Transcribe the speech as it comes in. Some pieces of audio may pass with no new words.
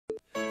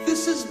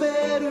This is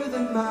better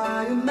than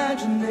my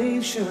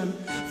imagination.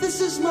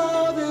 This is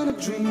more than a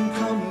dream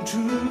come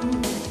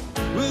true.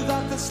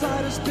 Without the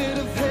slightest bit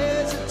of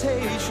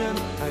hesitation,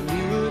 I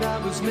knew what I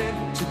was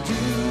meant to do.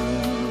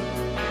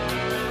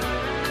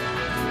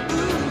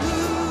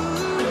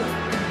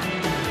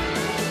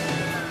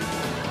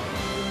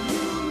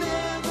 You'll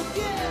never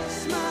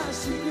guess my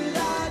secret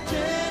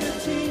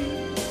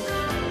identity.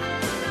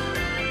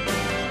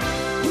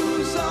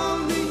 Who's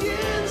on the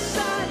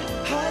inside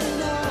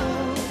hiding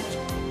out?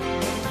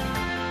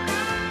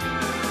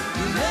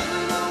 You never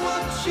know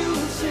what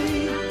you'll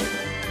see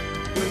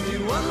when you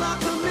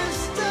unlock a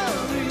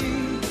mystery.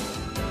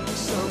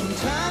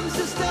 Sometimes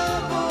this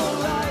double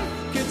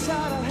life gets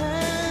out of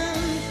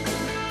hand,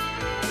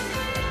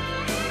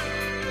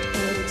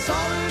 and it's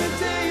all in a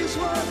day's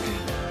work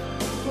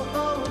for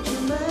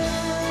Ultraman.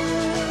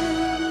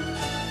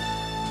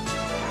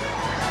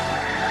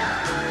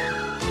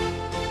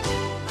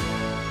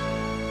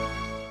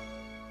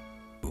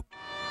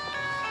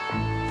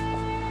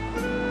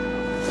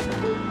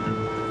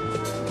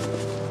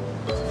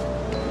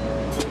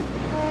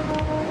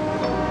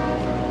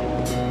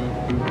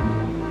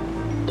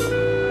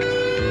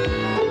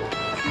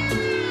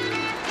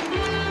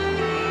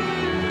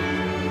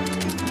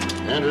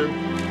 Andrew,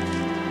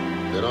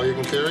 is that all you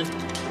can carry?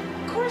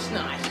 Of course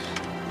not.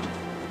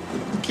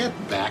 Get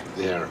back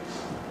there.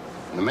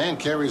 When a man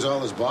carries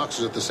all his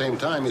boxes at the same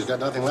time, he's got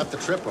nothing left to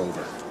trip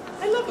over.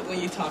 I love it when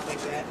you talk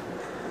like that.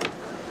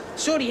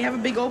 So, do you have a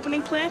big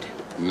opening planned?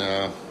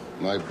 No,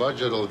 my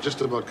budget will just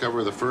about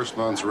cover the first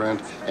month's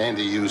rent and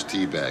a used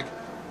tea bag.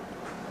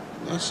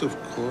 Unless, of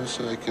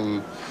course, I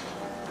can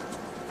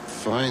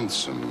find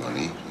some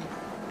money.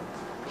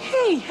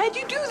 Hey, how'd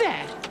you do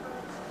that?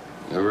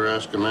 Never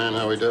ask a man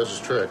how he does his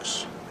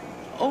tricks.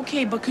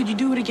 Okay, but could you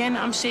do it again?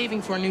 I'm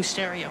saving for a new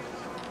stereo.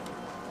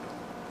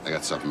 I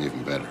got something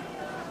even better.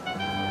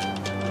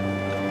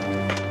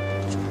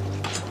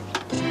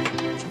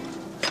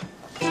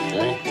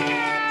 Okay?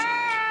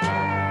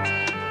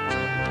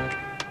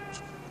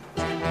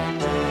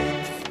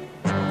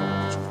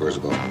 Where's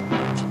the ball?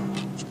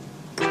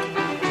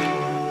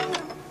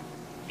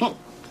 Oh,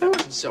 that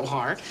wasn't so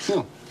hard.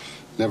 No,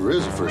 never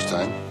is the first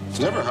time. It's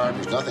never hard.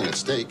 There's nothing at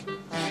stake.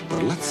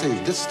 But let's say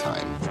this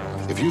time,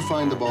 if you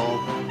find the ball,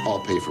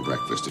 I'll pay for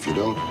breakfast. If you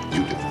don't,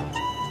 you do.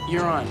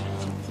 You're on.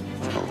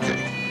 Okay.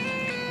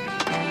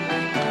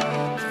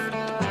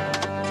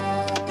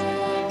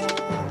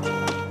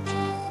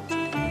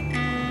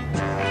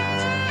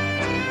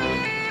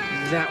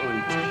 That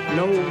one.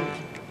 No,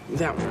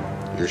 that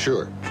one. You're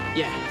sure?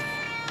 Yeah.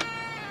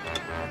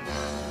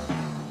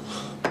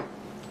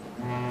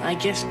 I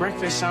guess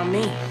breakfast's on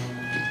me.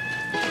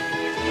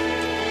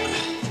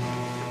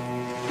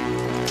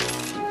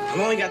 I've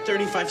only got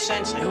 35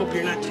 cents. I hope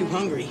you're not too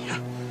hungry.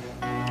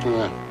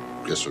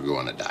 Guess we'll go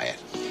on a diet.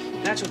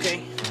 That's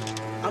okay.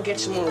 I'll get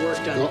some more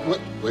work done. Oh,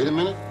 wait a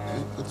minute.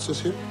 What's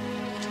this here?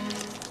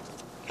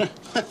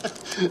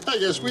 I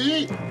guess we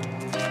eat.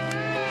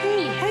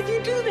 Hey, how'd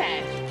you do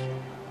that?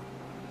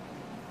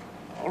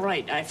 All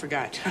right, I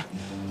forgot.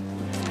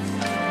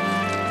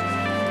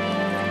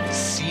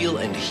 Seal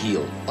and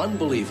Heal.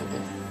 Unbelievable.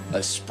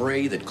 A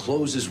spray that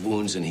closes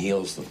wounds and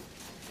heals them.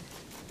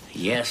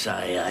 Yes,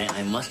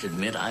 I must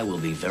admit I will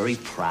be very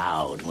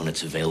proud when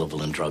it's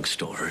available in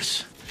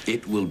drugstores.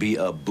 It will be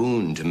a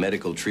boon to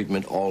medical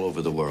treatment all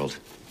over the world.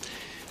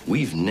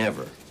 We've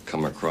never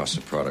come across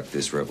a product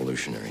this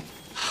revolutionary.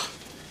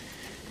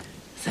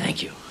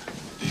 Thank you.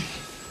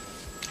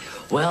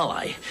 Well,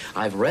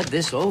 I've read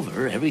this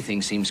over.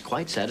 Everything seems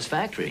quite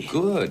satisfactory.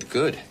 Good,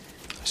 good.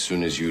 As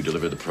soon as you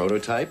deliver the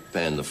prototype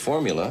and the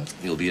formula,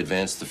 you'll be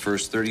advanced the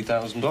first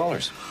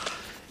 $30,000.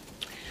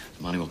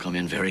 The money will come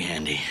in very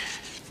handy.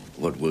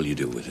 What will you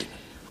do with it?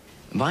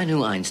 Buy a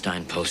new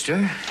Einstein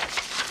poster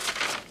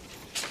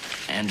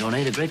and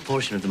donate a great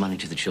portion of the money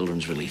to the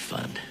Children's Relief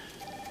Fund.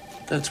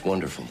 That's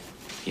wonderful.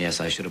 Yes,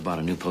 I should have bought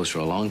a new poster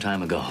a long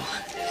time ago.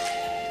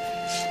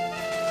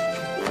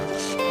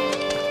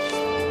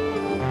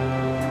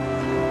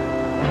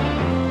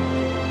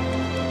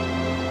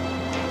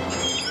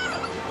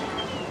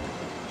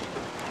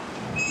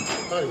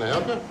 Hi, can I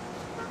help you?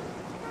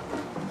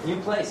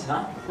 New place,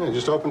 huh? Yeah,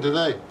 just opened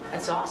today.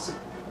 That's awesome.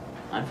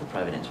 I'm for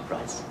private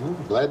enterprise.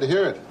 Glad to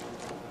hear it.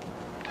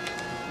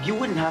 You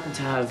wouldn't happen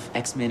to have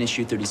X-Men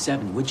issue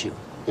 37, would you?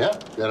 Yeah,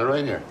 got it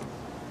right here.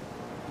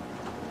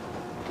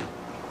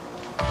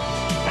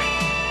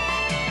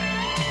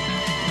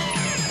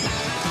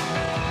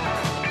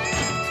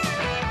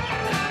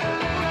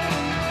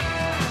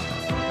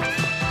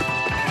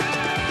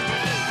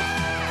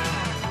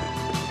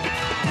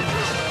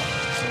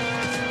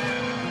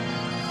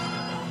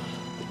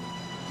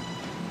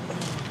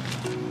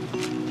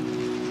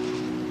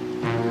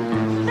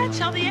 That's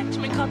how the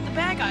X-Men caught the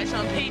bad guys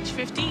on page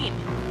 15.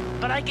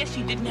 But I guess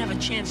you didn't have a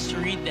chance to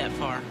read that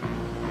far.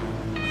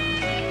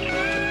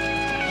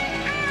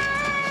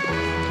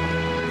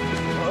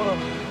 Oh.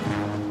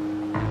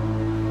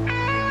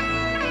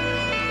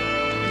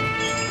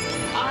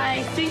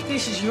 I think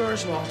this is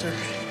yours, Walter.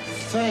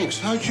 Thanks.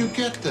 How'd you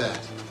get that?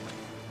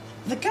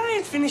 The guy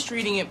had finished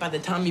reading it by the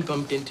time he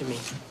bumped into me.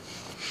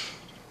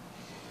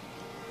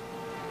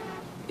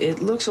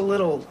 It looks a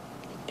little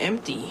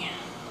empty.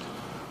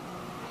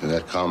 And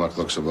that comic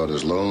looks about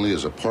as lonely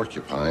as a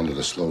porcupine at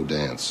a slow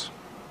dance.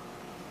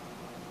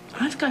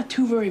 I've got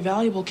 2 very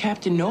valuable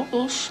Captain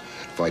Nobles.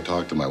 If I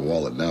talk to my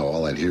wallet now,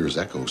 all I'd hear is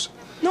echoes.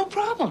 No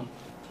problem.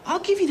 I'll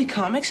give you the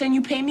comics and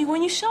you pay me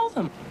when you sell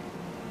them.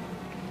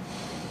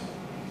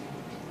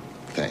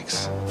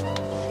 Thanks.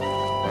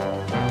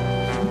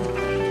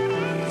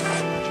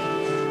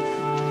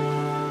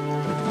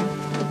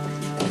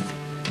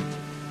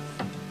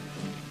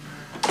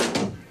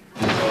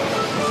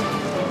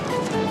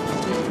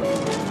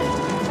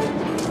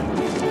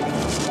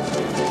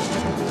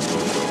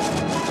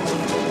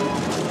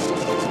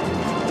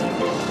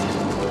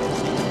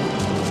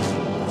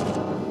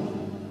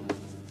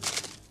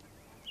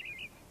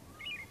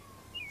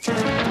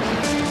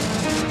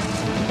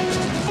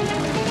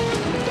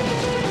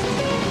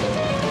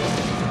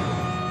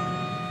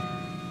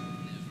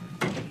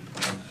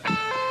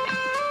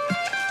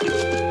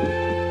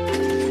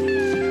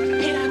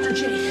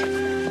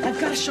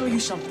 Show you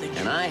something.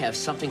 And I have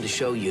something to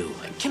show you.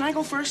 Can I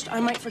go first? I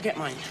might forget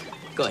mine.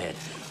 Go ahead.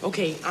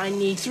 Okay, I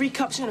need 3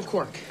 cups and a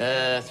cork.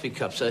 3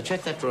 cups.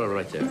 Check that drawer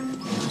right there.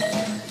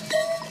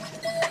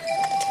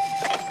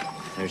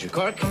 There's your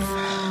cork. All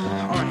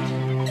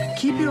right.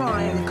 Keep your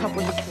eye on the cup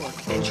with the cork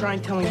and try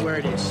and tell me where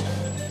it is.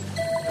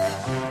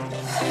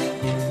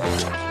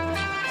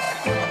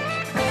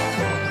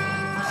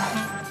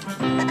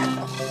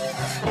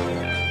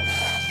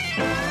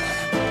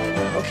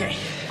 Okay.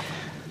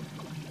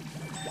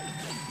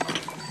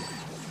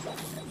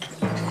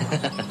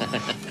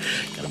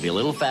 Gotta be a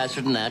little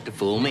faster than that to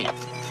fool me.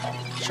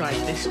 Try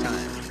it this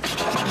time.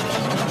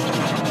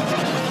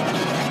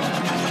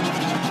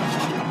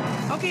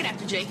 Okay,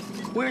 Dr. J,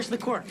 where's the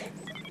cork?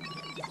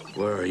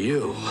 Where are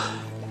you?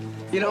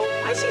 You know,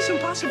 I see some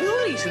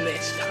possibilities in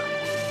this.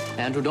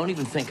 Andrew, don't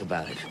even think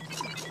about it.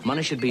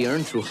 Money should be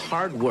earned through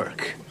hard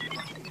work.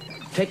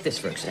 Take this,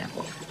 for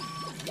example.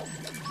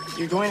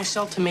 You're going to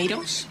sell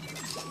tomatoes?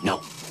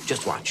 No,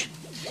 just watch.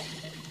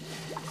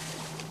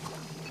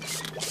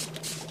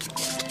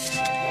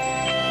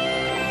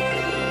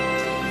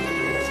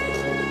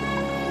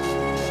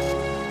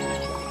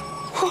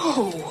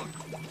 Whoa!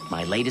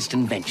 My latest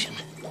invention.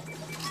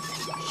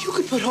 You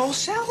could put whole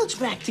salads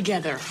back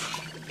together.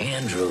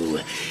 Andrew,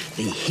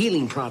 the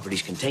healing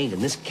properties contained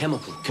in this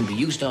chemical can be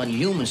used on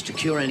humans to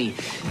cure any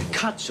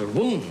cuts or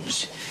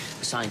wounds.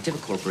 The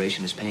scientific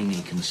corporation is paying me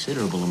a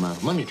considerable amount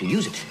of money to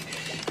use it.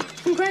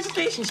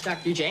 Congratulations,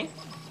 Dr. J.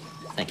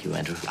 Thank you,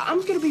 Andrew.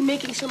 I'm going to be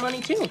making some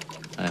money, too.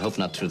 I hope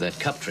not through that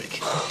cup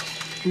trick.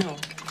 No.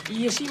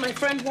 You see, my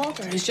friend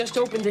Walter has just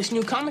opened this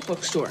new comic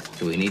book store.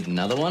 Do we need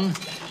another one?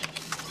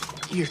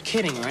 You're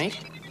kidding, right?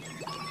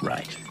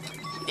 Right.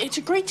 It's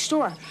a great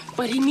store,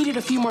 but he needed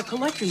a few more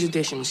collector's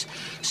editions.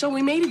 So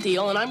we made a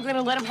deal, and I'm going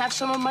to let him have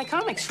some of my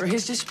comics for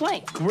his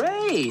display.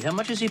 Great. How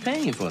much is he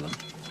paying you for them?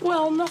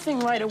 Well, nothing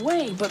right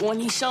away, but when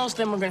he sells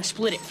them, we're going to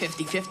split it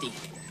 50-50.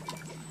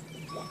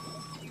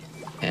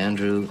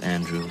 Andrew.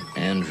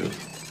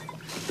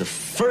 The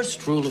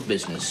first rule of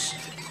business: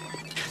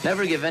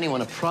 never give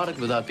anyone a product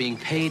without being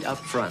paid up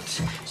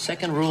front.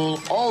 Second rule: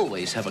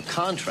 always have a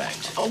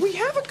contract. Oh, we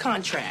have a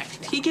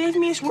contract. He gave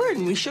me his word,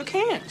 and we shook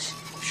hands.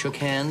 Shook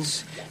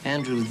hands?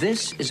 Andrew,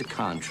 this is a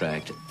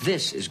contract.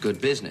 This is good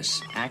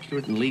business.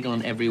 Accurate and legal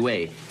in every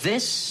way.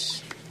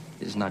 This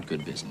is not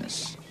good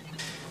business.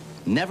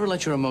 Never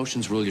let your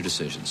emotions rule your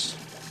decisions.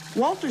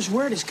 Walter's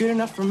word is good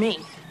enough for me.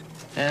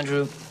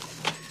 Andrew,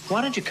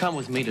 why don't you come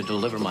with me to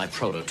deliver my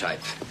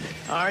prototype?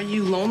 Are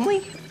you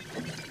lonely?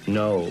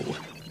 No.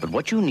 But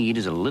what you need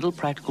is a little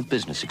practical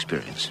business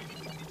experience.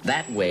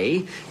 That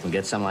way, you'll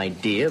get some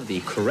idea of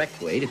the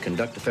correct way to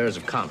conduct affairs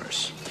of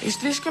commerce. Is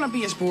this going to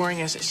be as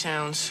boring as it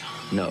sounds?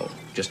 No,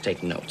 just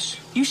take notes.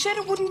 You said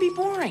it wouldn't be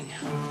boring.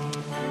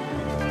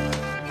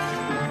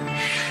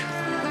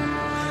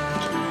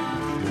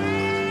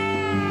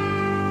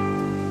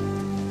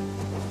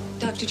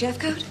 Dr.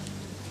 Jeffcoate?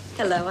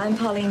 Hello, I'm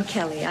Pauline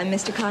Kelly. I'm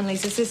Mr.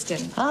 Conley's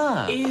assistant.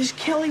 Ah. Is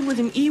Kelly with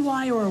an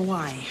EY or a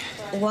Y?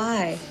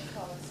 Why?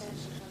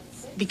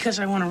 Because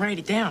I want to write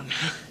it down.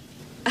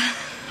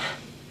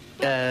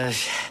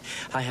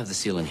 I have the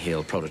seal and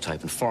hail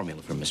prototype and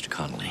formula from Mr.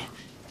 Connolly.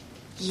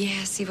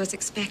 Yes, he was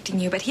expecting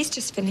you, but he's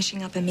just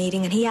finishing up a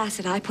meeting, and he asked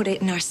that I put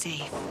it in our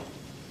safe.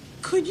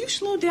 Could you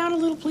slow down a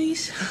little,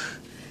 please?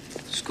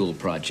 School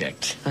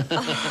project.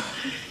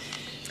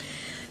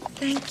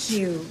 Thank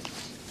you.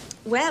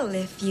 Well,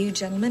 if you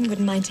gentlemen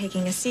wouldn't mind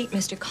taking a seat,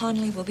 Mr.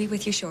 Connolly will be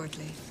with you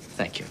shortly.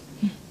 Thank you.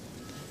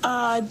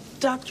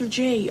 Dr.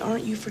 J,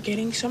 aren't you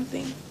forgetting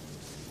something?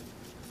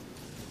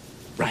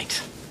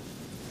 Right.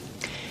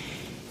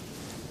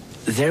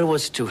 There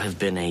was to have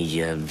been a,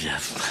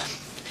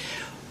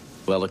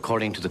 well,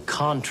 according to the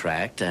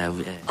contract,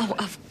 Oh,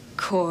 of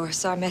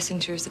course. Our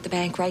messenger's at the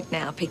bank right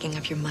now picking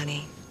up your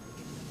money.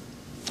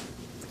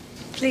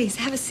 Please,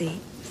 have a seat.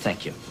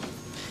 Thank you.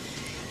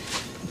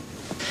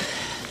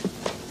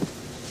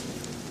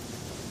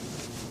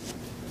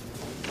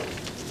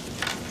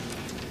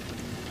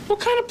 What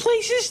kind of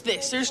place is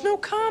this? There's no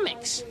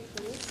comics.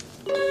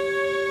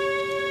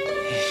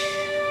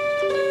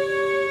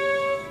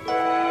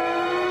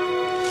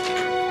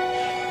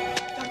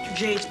 Dr.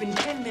 J, it's been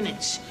 10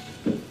 minutes.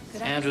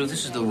 Andrew,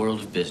 this is the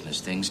world of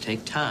business. Things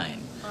take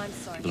time.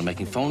 People are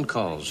making phone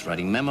calls,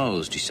 writing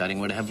memos, deciding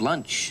where to have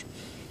lunch.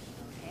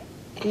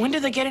 When do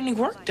they get any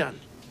work done?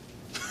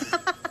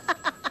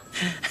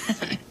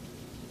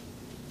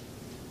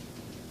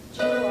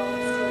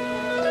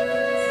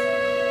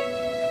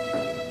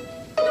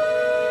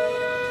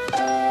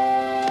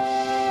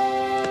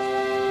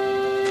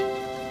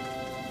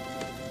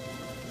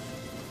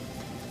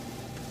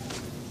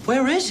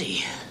 Where is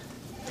he?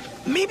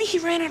 Maybe he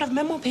ran out of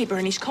memo paper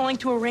and he's calling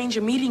to arrange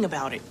a meeting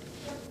about it.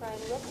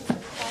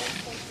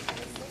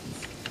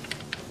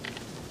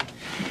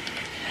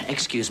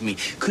 Excuse me,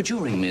 could you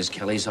ring Ms.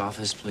 Kelly's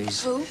office,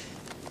 please? Who?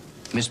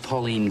 Miss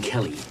Pauline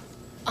Kelly.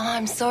 Oh,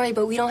 I'm sorry,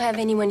 but we don't have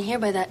anyone here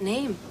by that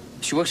name.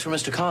 She works for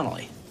Mr.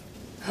 Connolly.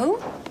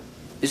 Who?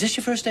 Is this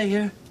your first day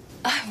here?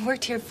 I've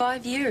worked here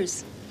 5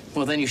 years.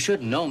 Well, then you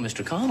should know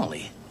Mr.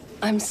 Connolly.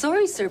 I'm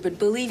sorry, sir, but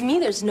believe me,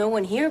 there's no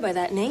one here by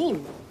that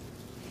name.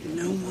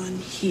 No one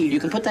here. You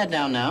can put that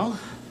down now.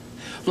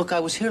 Look, I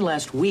was here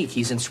last week.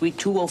 He's in suite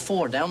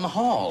 204 down the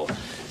hall.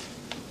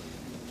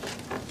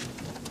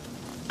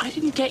 I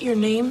didn't get your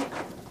name.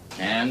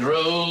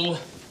 Andrew.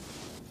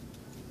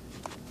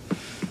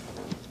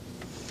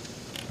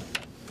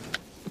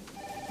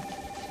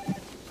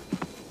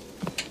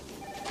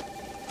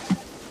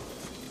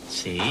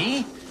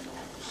 See?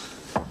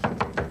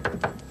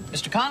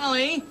 Mr.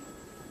 Connolly?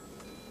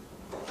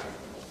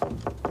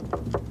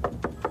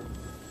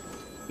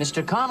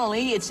 Mr.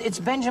 Connolly, it's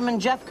Benjamin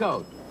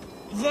Jeffcoate.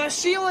 The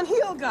seal and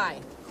heel guy.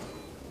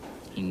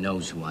 He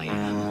knows who I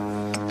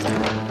am.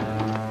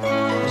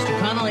 Mr.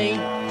 Connolly.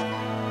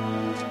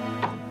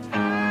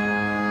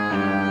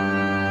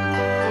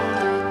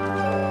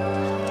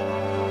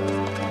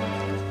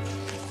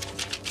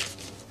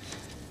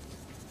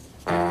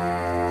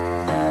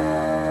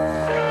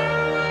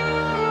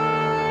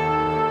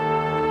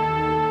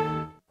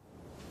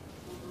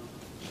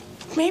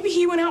 Maybe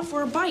he went out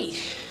for a bite.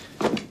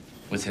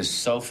 With his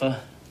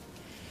sofa?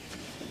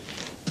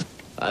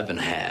 I've been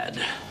had.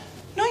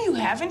 No, you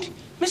haven't.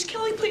 Miss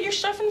Kelly put your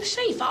stuff in the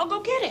safe. I'll go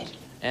get it.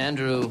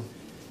 Andrew,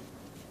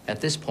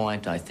 at this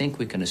point, I think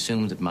we can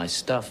assume that my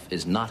stuff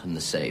is not in the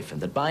safe and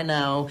that by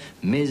now,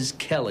 Ms.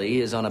 Kelly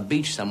is on a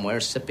beach somewhere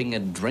sipping a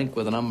drink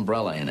with an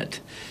umbrella in it.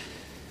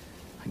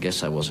 I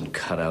guess I wasn't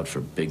cut out for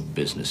big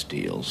business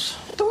deals.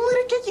 Don't let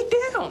it get you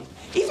down.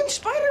 Even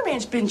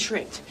Spider-Man's been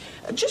tricked.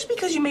 Just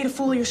because you made a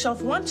fool of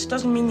yourself once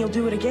doesn't mean you'll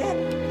do it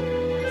again.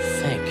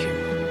 Thank you.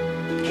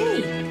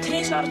 Hey,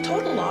 today's not a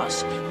total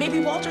loss.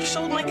 Maybe Walter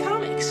sold my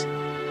comics.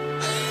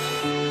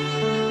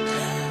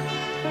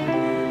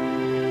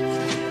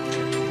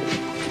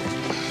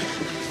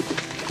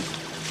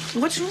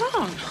 What's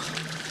wrong?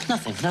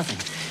 Nothing.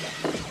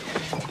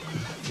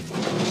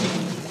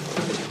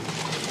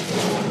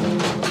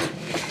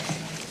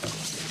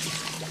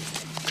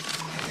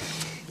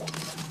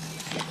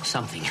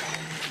 Something.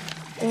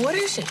 What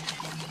is it?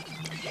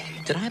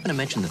 Did I happen to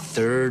mention the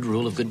third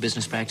rule of good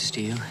business practice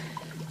to you?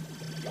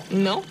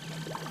 No.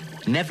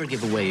 Never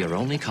give away your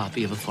only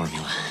copy of a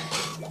formula.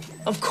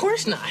 Of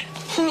course not.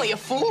 Only a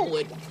fool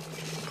would.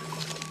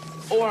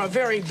 Or a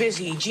very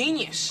busy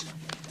genius.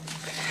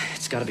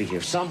 It's got to be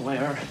here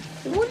somewhere.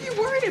 What are you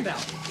worried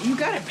about? You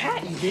got a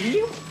patent, didn't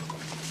you?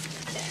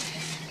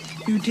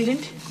 You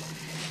didn't?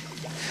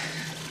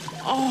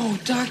 Oh,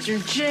 Dr.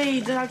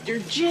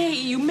 J,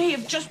 you may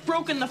have just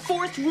broken the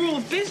fourth rule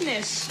of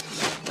business.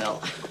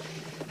 Well,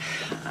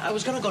 I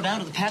was going to go down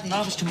to the patent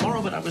office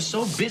tomorrow, but I was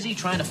so busy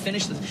trying to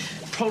finish the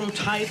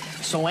prototype,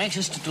 so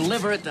anxious to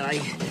deliver it that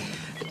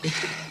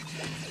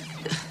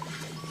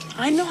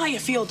I know how you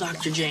feel,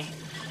 Dr. J.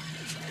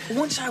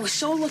 Once I was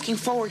so looking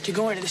forward to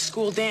going to the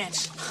school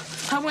dance,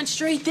 I went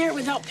straight there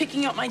without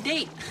picking up my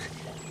date.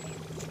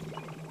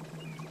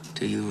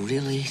 Do you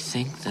really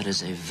think that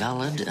is a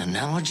valid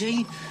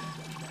analogy?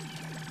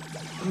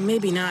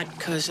 Maybe not,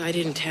 because I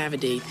didn't have a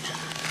date.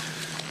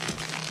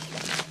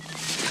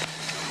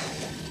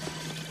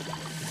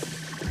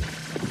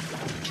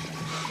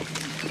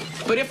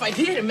 But if I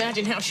did,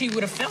 imagine how she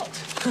would have felt.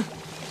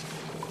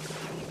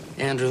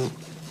 Andrew,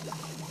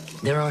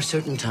 there are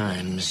certain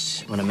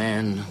times when a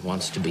man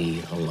wants to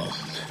be alone.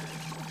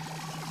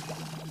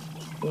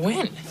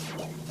 When?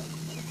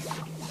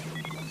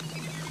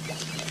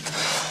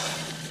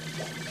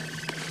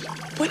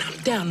 When I'm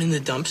down in the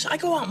dumps, I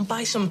go out and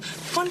buy some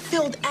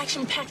fun-filled,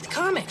 action-packed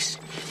comics.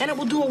 And it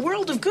will do a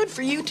world of good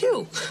for you,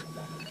 too.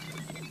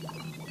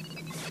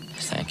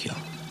 Thank you.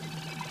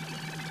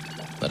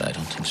 But I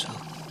don't think so.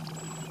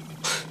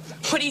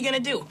 What are you gonna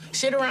do?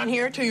 Sit around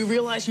here till you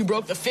realize you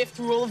broke the fifth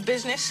rule of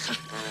business?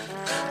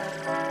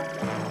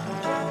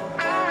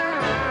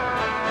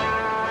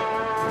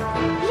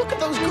 Look at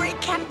those great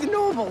Captain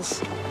Nobles.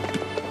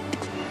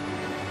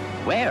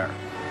 Where?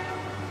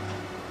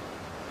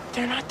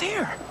 They're not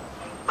there.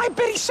 I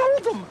bet he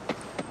sold them.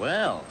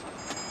 Well,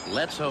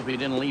 let's hope he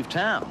didn't leave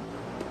town.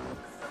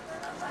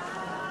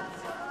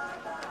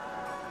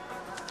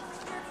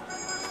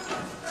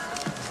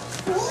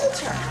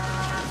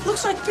 Walter!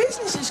 Looks like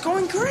business is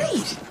going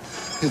great.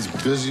 It's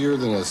busier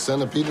than a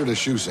centipede at a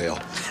shoe sale.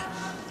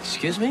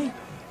 Excuse me?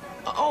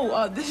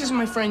 Oh, this is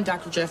my friend,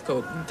 Dr.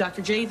 Jeffcoate.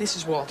 Dr. J, this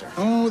is Walter.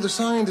 Oh, the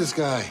scientist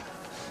guy.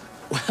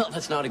 Well,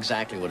 that's not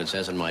exactly what it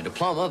says in my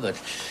diploma,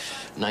 but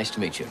nice to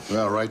meet you.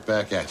 Well, right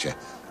back at you.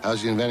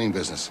 How's the inventing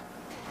business?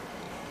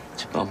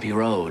 It's a bumpy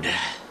road.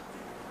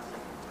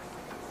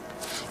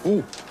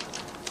 Oh,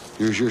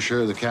 here's your share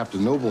of the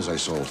Captain Nobles I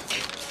sold.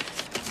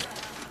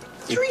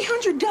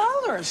 $300.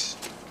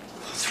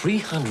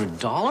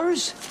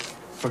 $300?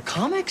 For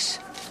comics?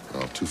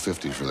 Well,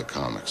 $250 for the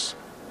comics.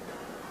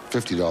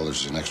 $50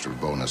 is an extra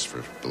bonus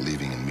for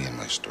believing in me and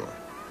my store.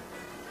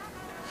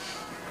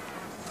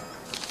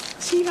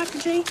 See, Dr.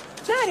 J,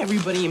 not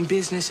everybody in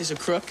business is a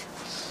crook.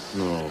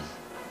 No.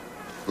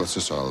 What's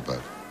this all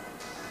about?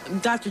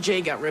 Dr.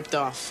 J got ripped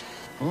off.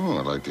 Oh,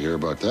 I'd like to hear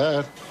about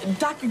that.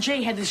 Dr.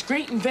 J had this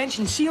great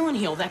invention, Seal and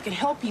Heal, that could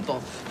help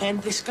people,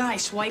 and this guy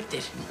swiped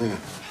it.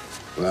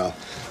 Well,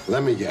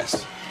 let me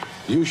guess.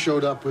 You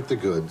showed up with the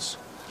goods,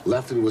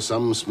 left it with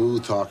some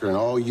smooth talker, and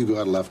all you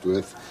got left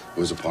with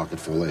was a pocket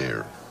full of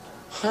air.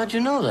 How'd you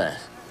know that?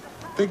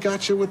 They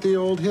got you with the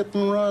old hit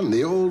and run,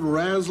 the old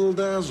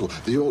razzle-dazzle,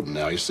 the old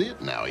now you see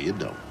it, now you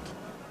don't.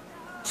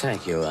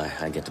 Thank you.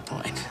 I get the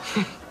point.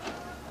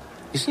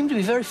 You seem to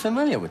be very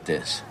familiar with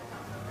this.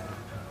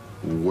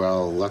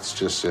 Well, let's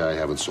just say I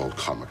haven't sold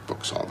comic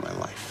books all my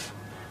life.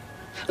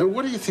 Now,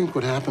 what do you think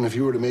would happen if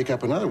you were to make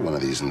up another one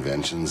of these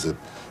inventions that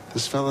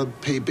this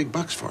fella'd pay big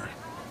bucks for?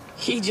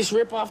 He just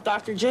rip off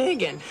Dr. J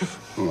again.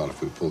 Well, not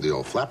if we pull the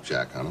old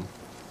flapjack on him.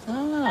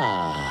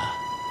 Ah.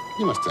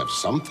 You must have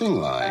something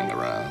lying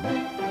around.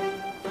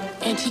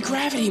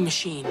 Anti-gravity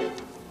machine.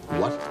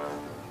 What?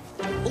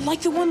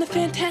 Like the one the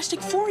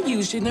Fantastic Four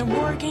used in their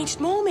war against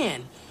Mole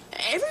Man.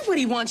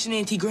 Everybody wants an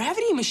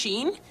anti-gravity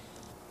machine.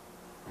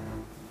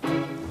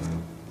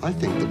 I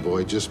think the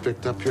boy just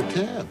picked up your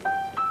tab.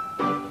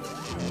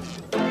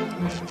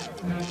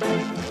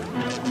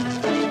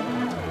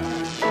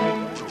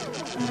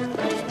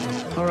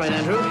 All right,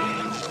 Andrew.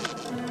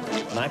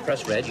 When I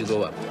press red, you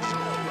go up. When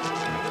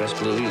I press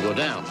blue, you go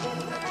down.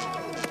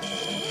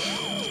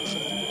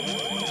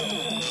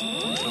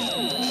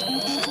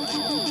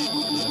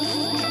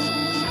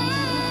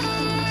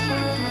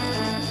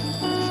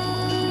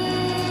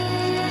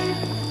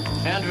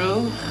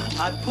 Andrew,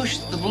 I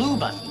pushed the blue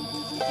button.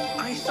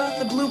 I thought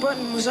the blue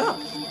button was up.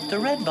 The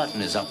red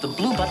button is up. The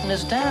blue button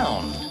is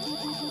down.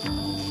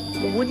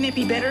 Wouldn't it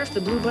be better if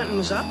the blue button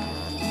was up?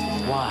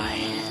 Why?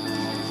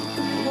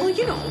 Well,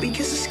 you know,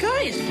 because the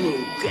sky is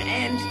blue,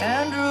 and...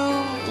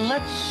 Andrew,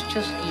 let's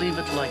just leave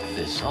it like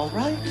this, all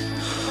right?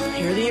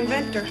 You're the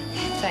inventor.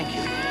 Thank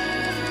you.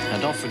 Now,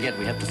 don't forget,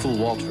 we have to fool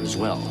Walter as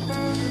well.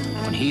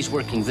 When he's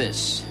working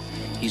this,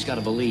 he's got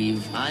to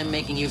believe I'm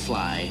making you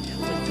fly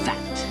with that.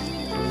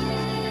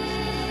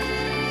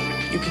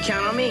 You can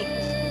count on me.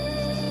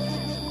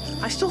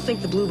 I still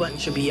think the blue button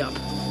should be up.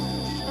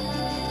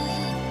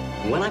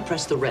 When I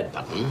press the red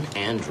button,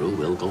 Andrew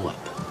will go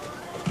up.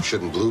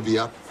 Shouldn't blue be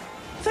up?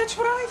 That's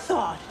what I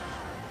thought.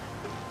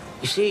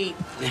 You see,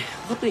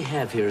 what we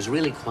have here is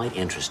really quite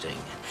interesting.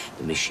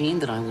 The machine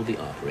that I will be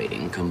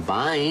operating,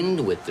 combined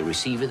with the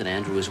receiver that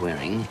Andrew is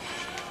wearing,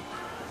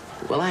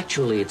 well,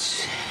 actually,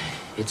 it's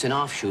an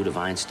offshoot of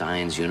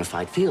Einstein's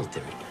unified field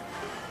theory.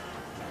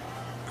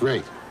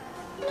 Great.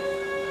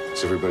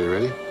 Is everybody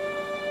ready?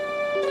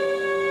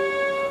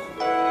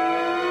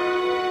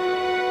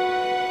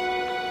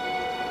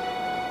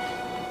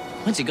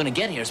 When's he gonna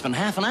get here? It's been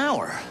half an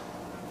hour.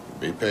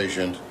 Be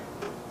patient.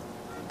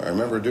 I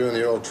remember doing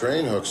the old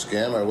train hook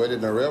scam. I waited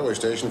in a railway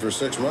station for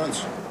 6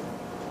 months.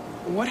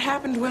 What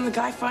happened when the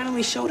guy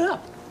finally showed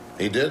up?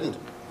 He didn't.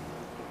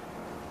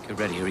 Get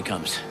ready, here he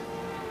comes.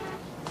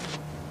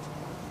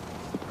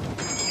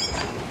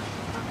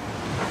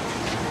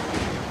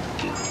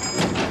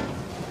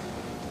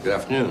 Good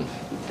afternoon.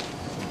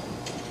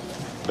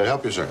 Can I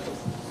help you, sir?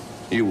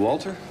 You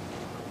Walter?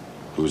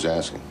 Who's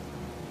asking?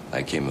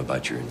 I came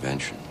about your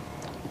invention.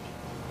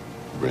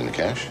 Bring the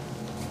cash?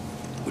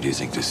 What do you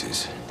think this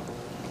is?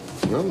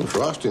 Well, the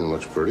frosting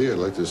looks pretty. I'd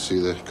like to see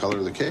the color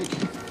of the cake.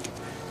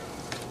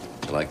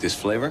 You like this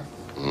flavor?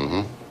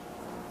 Mm-hmm.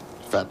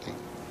 Fattening.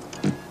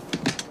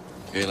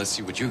 Okay, let's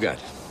see what you got.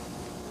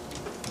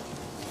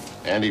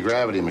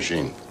 Anti-gravity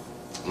machine.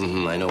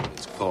 Mm-hmm, I know what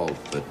it's called,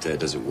 but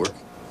does it work?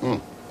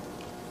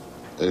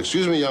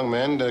 Excuse me, young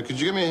man. Could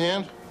you give me a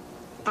hand?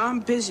 I'm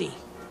busy.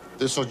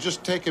 This'll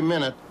just take a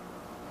minute.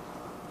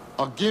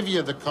 I'll give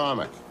you the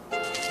comic.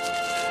 Could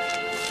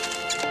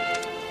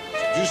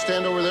you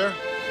stand over there?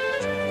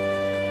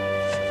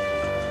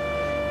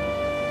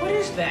 What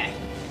is that?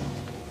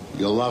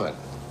 You'll love it.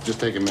 Just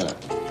take a minute.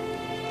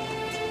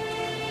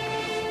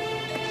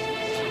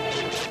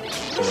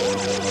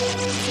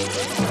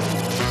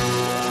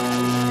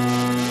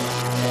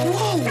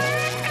 Whoa!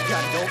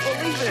 God, don't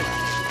believe it.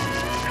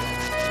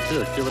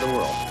 Good, give it a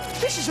whirl.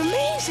 This is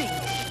amazing!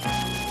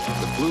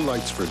 The blue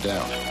light's for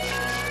down.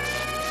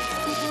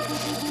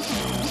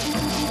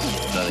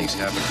 Nothing's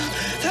happening.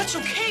 That's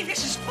okay,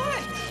 this is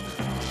fun!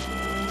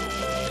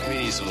 He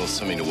needs a little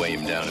something to weigh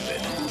him down a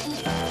bit.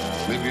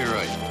 Maybe you're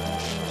right.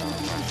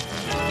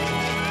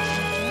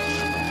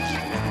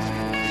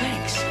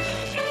 Thanks.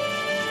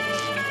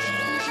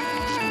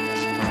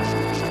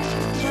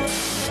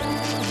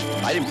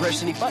 I didn't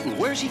press any button.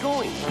 Where's he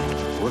going?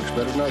 Works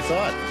better than I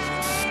thought.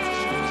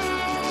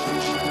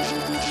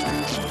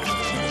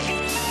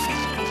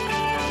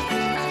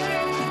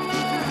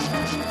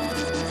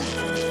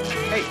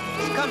 Hey,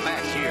 come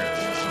back here.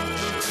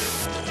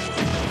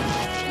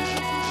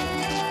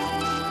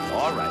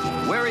 All right,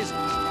 where is...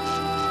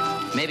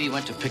 Maybe he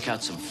went to pick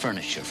out some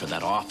furniture for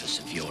that office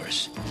of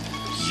yours.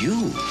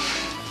 You?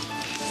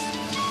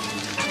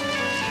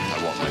 I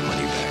want my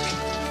money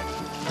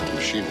back. The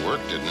machine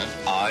worked, didn't it?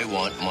 I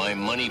want my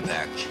money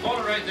back. Hold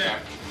it right there.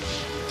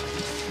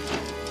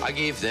 I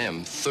gave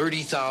them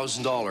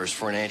 $30,000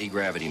 for an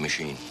anti-gravity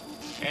machine.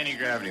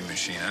 Anti-gravity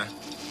machine, huh?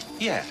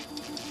 Yeah.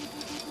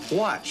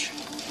 Watch.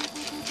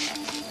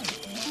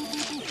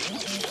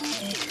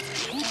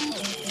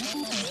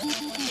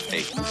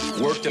 Hey,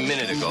 worked a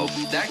minute ago.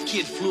 That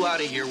kid flew out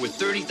of here with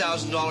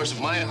 $30,000 of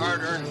my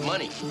hard-earned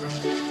money.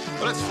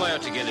 Well, let's fly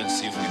out together and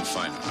see if we can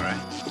find him, all right?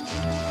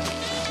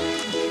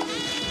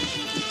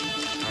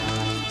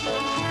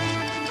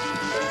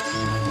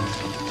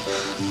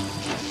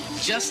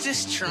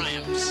 Justice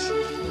triumphs.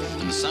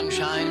 When the sun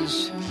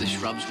shines, the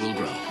shrubs will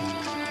grow.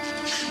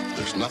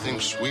 There's nothing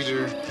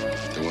sweeter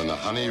than when the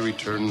honey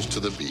returns to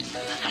the bee.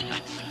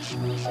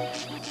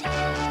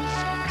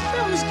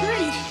 That was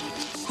great.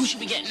 Who should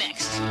we get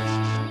next?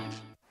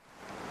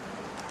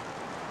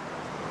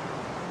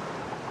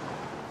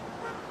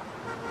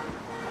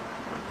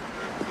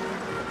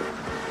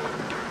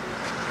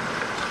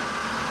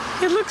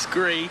 It looks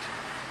great.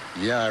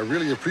 Yeah, I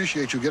really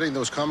appreciate you getting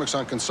those comics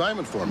on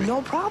consignment for me.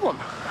 No problem.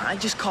 I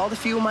just called a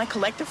few of my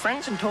collector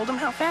friends and told them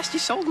how fast you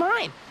sold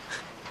mine.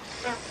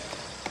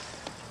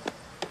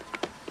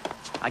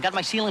 I got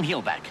my seal and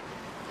heel back.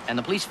 And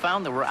the police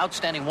found there were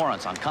outstanding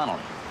warrants on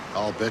Connolly.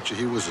 I'll bet you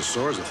he was as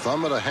sore as a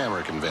thumb at a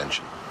hammer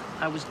convention.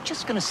 I was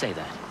just gonna say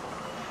that.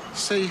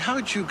 Say,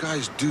 how'd you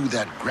guys do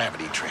that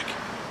gravity trick?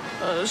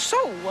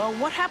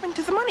 What happened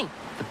to the money?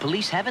 The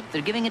police have it.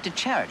 They're giving it to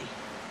charity.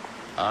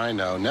 I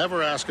know.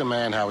 Never ask a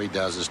man how he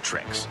does his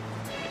tricks.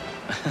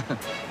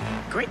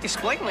 Great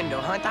display window,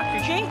 huh, Dr.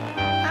 J?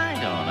 I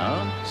don't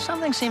know.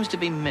 Something seems to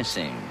be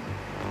missing.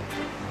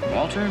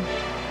 Walter,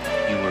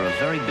 you were a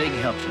very big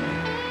help to me.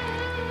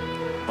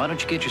 Why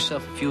don't you get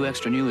yourself a few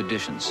extra new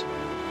editions?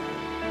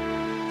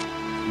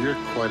 You're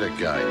quite a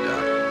guy,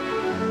 Doc.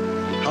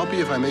 Help you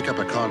if I make up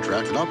a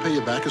contract, and I'll pay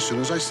you back as soon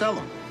as I sell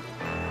them.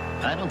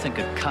 I don't think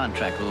a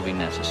contract will be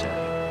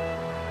necessary.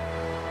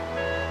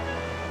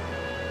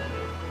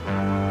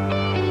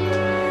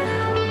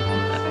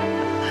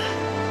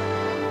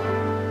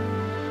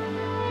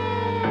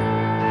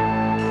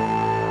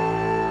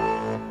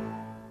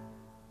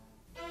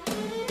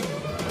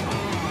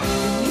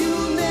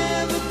 You'll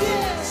never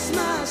guess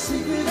my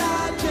secret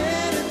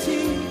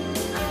identity.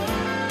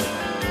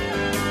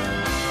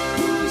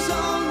 Who's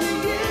on the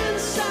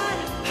inside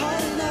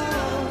hiding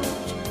out?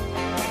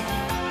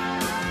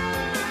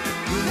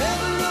 You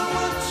never know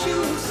what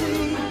you'll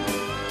see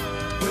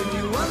when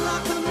you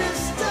unlock the